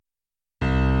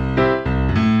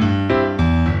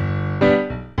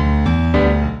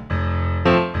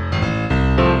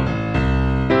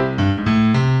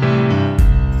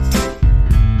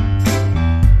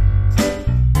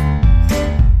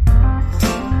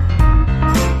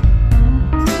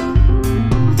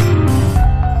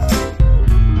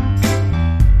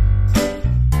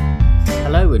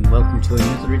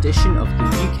edition of the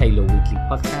UK Law Weekly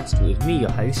podcast with me,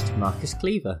 your host, Marcus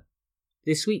Cleaver.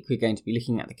 This week we're going to be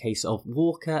looking at the case of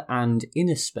Walker and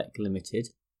Innospec Limited,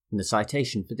 and the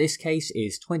citation for this case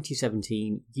is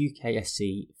 2017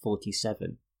 UKSC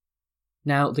 47.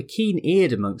 Now, the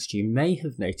keen-eared amongst you may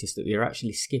have noticed that we are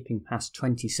actually skipping past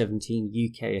 2017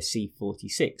 UKSC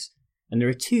 46, and there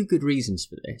are two good reasons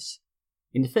for this.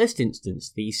 In the first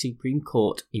instance, the Supreme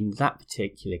Court in that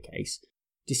particular case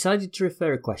decided to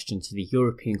refer a question to the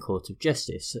European Court of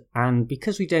Justice, and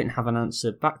because we don't have an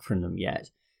answer back from them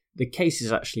yet, the case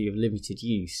is actually of limited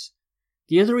use.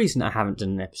 The other reason I haven't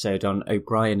done an episode on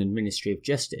O'Brien and Ministry of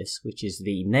Justice, which is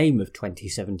the name of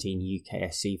 2017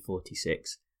 UKSC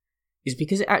 46, is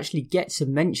because it actually gets a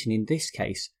mention in this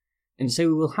case, and so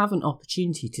we will have an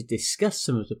opportunity to discuss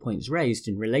some of the points raised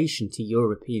in relation to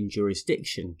European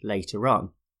jurisdiction later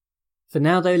on. For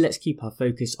now though, let's keep our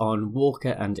focus on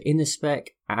Walker and Innospec,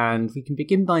 and we can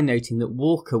begin by noting that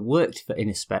Walker worked for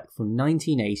Innospec from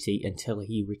 1980 until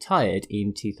he retired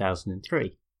in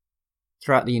 2003.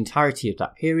 Throughout the entirety of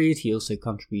that period, he also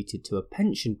contributed to a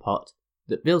pension pot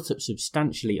that built up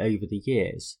substantially over the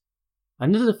years.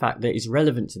 Another fact that is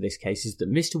relevant to this case is that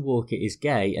Mr. Walker is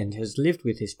gay and has lived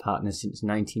with his partner since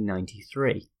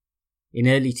 1993. In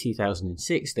early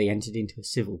 2006, they entered into a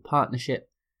civil partnership,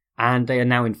 and they are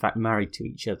now in fact married to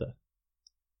each other.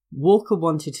 Walker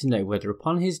wanted to know whether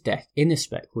upon his death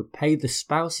Innospec would pay the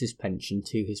spouse's pension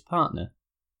to his partner.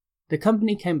 The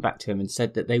company came back to him and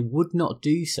said that they would not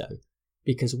do so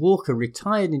because Walker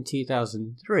retired in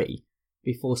 2003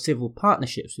 before civil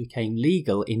partnerships became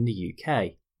legal in the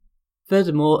UK.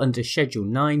 Furthermore, under Schedule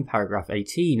 9, Paragraph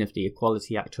 18 of the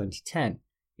Equality Act 2010,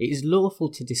 it is lawful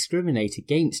to discriminate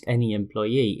against any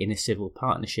employee in a civil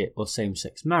partnership or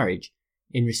same-sex marriage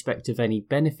in respect of any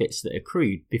benefits that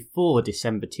accrued before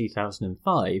December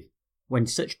 2005, when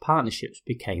such partnerships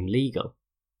became legal.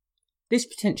 This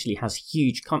potentially has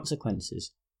huge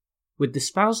consequences. With the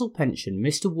spousal pension,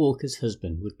 Mr. Walker's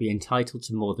husband would be entitled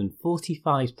to more than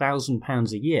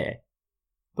 £45,000 a year,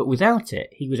 but without it,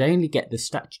 he would only get the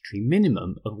statutory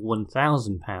minimum of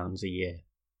 £1,000 a year.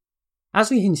 As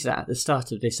we hinted at the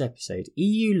start of this episode,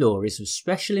 EU law is of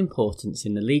special importance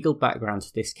in the legal background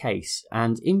to this case,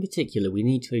 and in particular we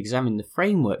need to examine the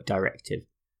Framework Directive,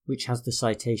 which has the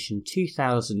citation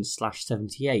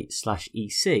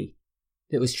 2000/78/EC,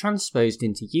 that was transposed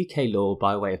into UK law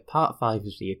by way of Part 5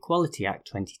 of the Equality Act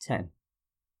 2010.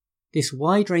 This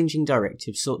wide-ranging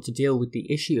directive sought to deal with the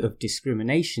issue of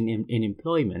discrimination in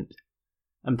employment,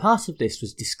 and part of this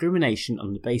was discrimination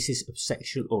on the basis of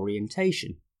sexual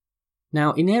orientation.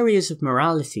 Now, in areas of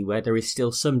morality where there is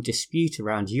still some dispute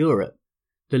around Europe,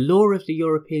 the law of the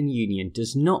European Union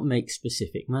does not make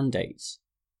specific mandates.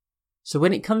 So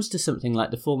when it comes to something like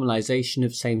the formalisation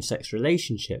of same-sex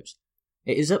relationships,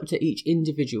 it is up to each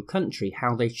individual country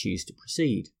how they choose to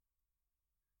proceed.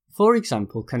 For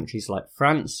example, countries like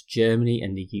France, Germany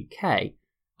and the UK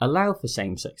allow for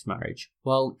same-sex marriage,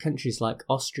 while countries like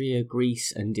Austria,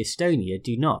 Greece and Estonia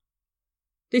do not.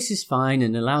 This is fine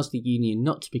and allows the Union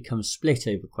not to become split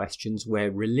over questions where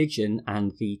religion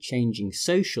and the changing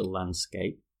social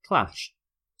landscape clash.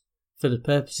 For the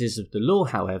purposes of the law,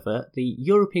 however, the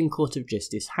European Court of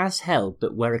Justice has held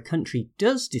that where a country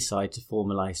does decide to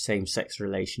formalise same-sex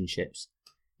relationships,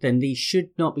 then these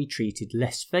should not be treated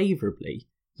less favourably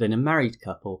than a married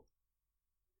couple.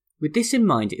 With this in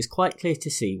mind, it is quite clear to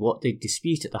see what the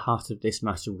dispute at the heart of this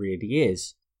matter really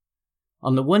is.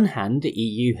 On the one hand, the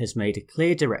EU has made a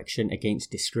clear direction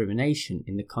against discrimination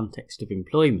in the context of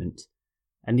employment,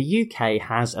 and the UK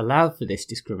has allowed for this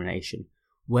discrimination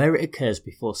where it occurs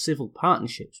before civil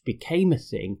partnerships became a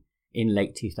thing in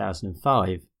late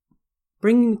 2005.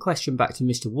 Bringing the question back to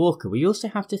Mr. Walker, we also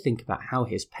have to think about how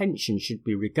his pension should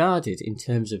be regarded in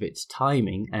terms of its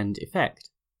timing and effect.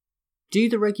 Do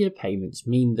the regular payments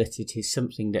mean that it is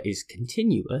something that is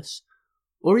continuous,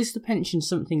 or is the pension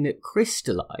something that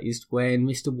crystallised when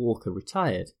Mr. Walker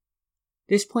retired?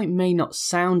 This point may not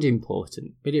sound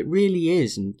important, but it really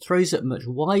is and throws up much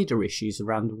wider issues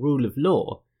around the rule of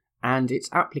law and its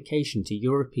application to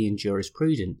European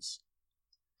jurisprudence.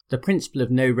 The principle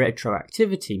of no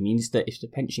retroactivity means that if the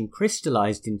pension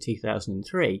crystallised in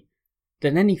 2003,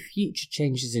 then any future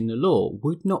changes in the law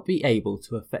would not be able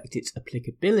to affect its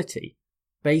applicability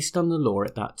based on the law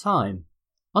at that time.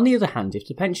 On the other hand, if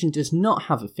the pension does not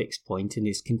have a fixed point and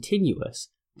is continuous,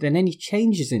 then any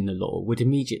changes in the law would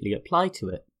immediately apply to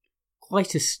it.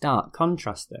 Quite a stark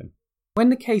contrast then. When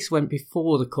the case went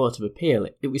before the Court of Appeal,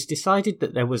 it was decided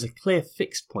that there was a clear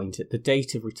fixed point at the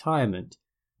date of retirement,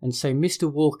 and so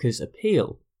Mr. Walker's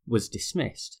appeal was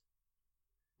dismissed.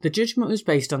 The judgment was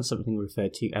based on something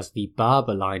referred to as the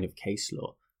Barber line of case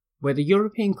law, where the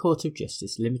European Court of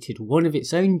Justice limited one of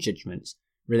its own judgments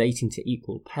relating to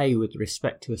equal pay with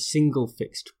respect to a single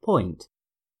fixed point,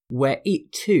 where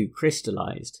it too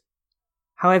crystallised.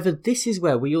 However, this is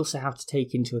where we also have to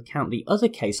take into account the other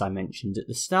case I mentioned at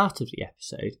the start of the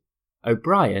episode,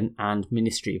 O'Brien and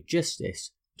Ministry of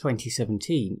Justice,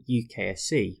 2017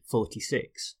 UKSC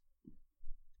 46.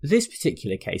 This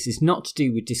particular case is not to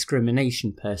do with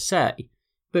discrimination per se,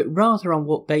 but rather on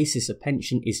what basis a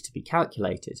pension is to be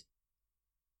calculated.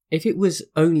 If it was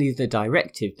only the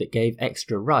directive that gave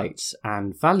extra rights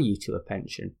and value to a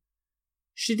pension,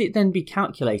 should it then be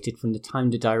calculated from the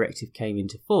time the directive came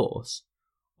into force,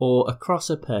 or across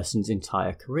a person's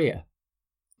entire career?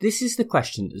 This is the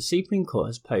question that the Supreme Court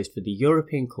has posed for the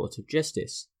European Court of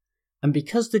Justice, and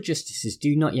because the justices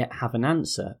do not yet have an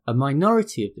answer, a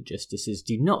minority of the justices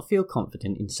do not feel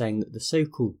confident in saying that the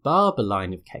so-called Barber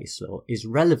line of case law is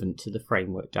relevant to the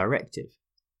Framework Directive.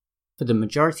 For the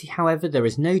majority, however, there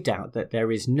is no doubt that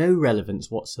there is no relevance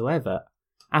whatsoever.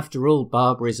 After all,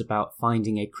 Barber is about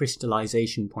finding a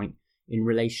crystallisation point in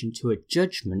relation to a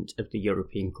judgment of the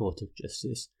European Court of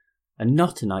Justice, and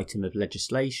not an item of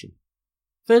legislation.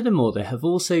 Furthermore, there have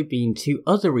also been two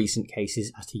other recent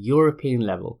cases at a European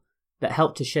level that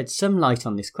help to shed some light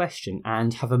on this question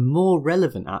and have a more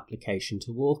relevant application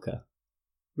to Walker.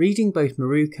 Reading both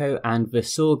Maruco and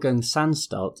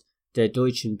Versorgungsanstalt der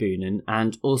Deutschen Bühnen,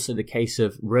 and also the case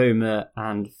of Römer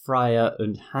and Freie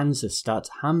und Hansestadt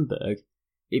Hamburg,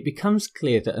 it becomes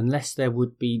clear that unless there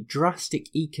would be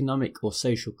drastic economic or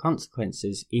social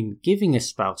consequences in giving a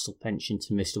spousal pension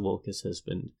to Mr. Walker's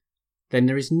husband, then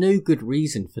there is no good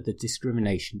reason for the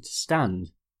discrimination to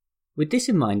stand. With this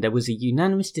in mind, there was a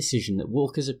unanimous decision that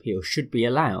Walker's appeal should be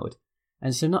allowed,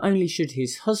 and so not only should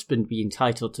his husband be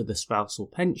entitled to the spousal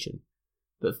pension,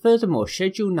 but furthermore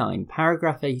Schedule 9,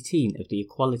 Paragraph 18 of the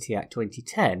Equality Act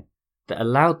 2010, that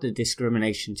allowed the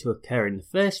discrimination to occur in the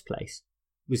first place,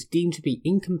 was deemed to be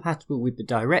incompatible with the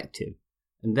directive,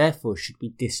 and therefore should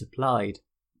be disapplied.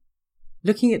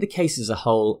 Looking at the case as a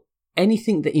whole,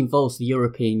 anything that involves the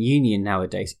European Union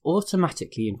nowadays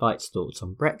automatically invites thoughts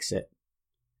on Brexit.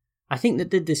 I think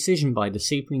that the decision by the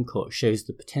Supreme Court shows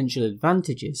the potential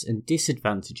advantages and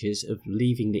disadvantages of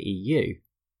leaving the EU.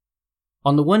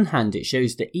 On the one hand, it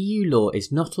shows that EU law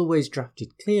is not always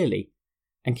drafted clearly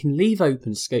and can leave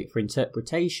open scope for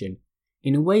interpretation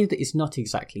in a way that is not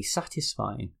exactly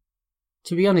satisfying.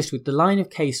 To be honest, with the line of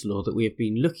case law that we have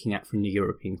been looking at from the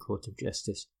European Court of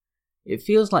Justice, it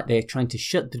feels like they are trying to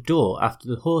shut the door after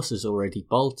the horse has already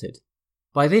bolted.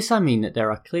 By this I mean that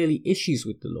there are clearly issues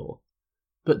with the law,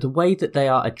 but the way that they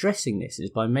are addressing this is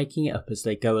by making it up as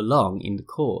they go along in the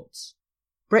courts.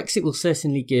 Brexit will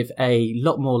certainly give a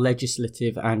lot more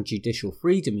legislative and judicial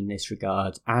freedom in this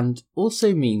regard, and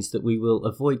also means that we will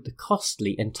avoid the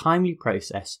costly and timely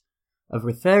process of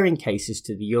referring cases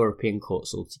to the European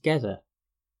courts altogether,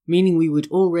 meaning we would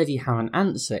already have an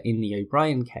answer in the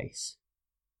O'Brien case.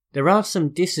 There are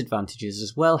some disadvantages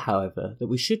as well, however, that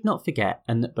we should not forget,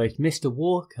 and that both Mr.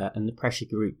 Walker and the pressure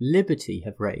group Liberty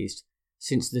have raised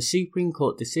since the Supreme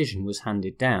Court decision was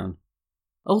handed down.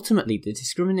 Ultimately, the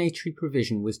discriminatory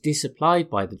provision was disapplied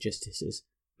by the justices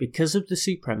because of the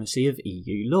supremacy of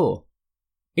EU law.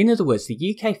 In other words, the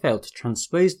UK failed to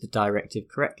transpose the directive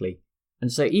correctly,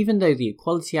 and so even though the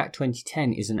Equality Act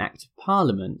 2010 is an Act of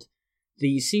Parliament,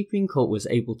 the Supreme Court was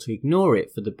able to ignore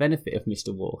it for the benefit of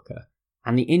Mr. Walker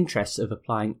and the interests of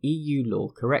applying EU law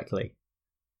correctly.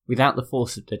 Without the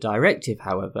force of the directive,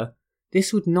 however,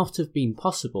 this would not have been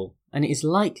possible, and it is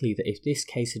likely that if this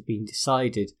case had been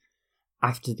decided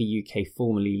after the UK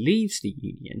formally leaves the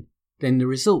Union, then the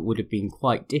result would have been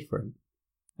quite different.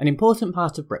 An important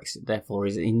part of Brexit, therefore,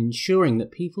 is in ensuring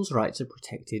that people's rights are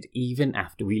protected even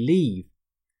after we leave.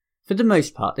 For the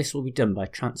most part, this will be done by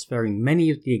transferring many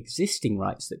of the existing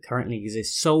rights that currently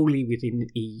exist solely within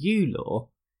EU law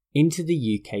into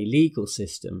the UK legal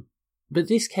system, but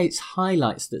this case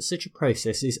highlights that such a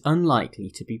process is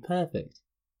unlikely to be perfect.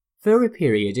 For a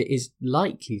period, it is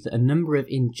likely that a number of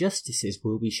injustices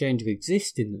will be shown to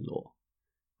exist in the law,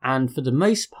 and for the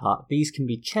most part these can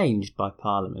be changed by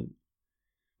Parliament.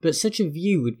 But such a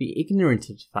view would be ignorant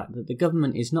of the fact that the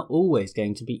government is not always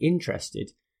going to be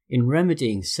interested in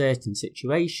remedying certain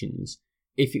situations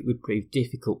if it would prove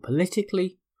difficult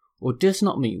politically or does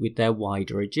not meet with their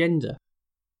wider agenda.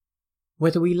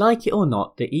 Whether we like it or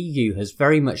not, the EU has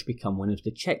very much become one of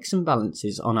the checks and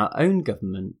balances on our own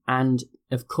government, and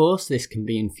of course this can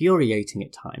be infuriating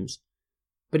at times,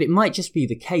 but it might just be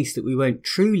the case that we won't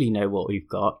truly know what we've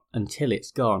got until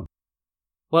it's gone.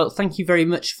 Well, thank you very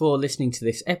much for listening to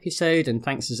this episode, and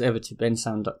thanks as ever to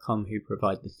bensound.com who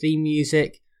provide the theme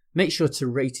music. Make sure to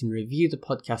rate and review the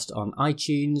podcast on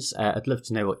iTunes. I'd love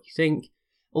to know what you think.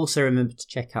 Also remember to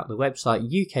check out the website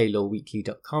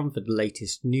uklawweekly.com for the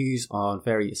latest news on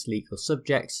various legal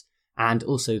subjects and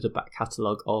also the back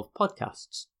catalogue of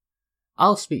podcasts.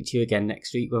 I'll speak to you again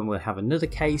next week when we'll have another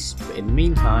case, but in the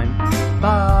meantime,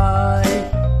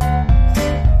 bye!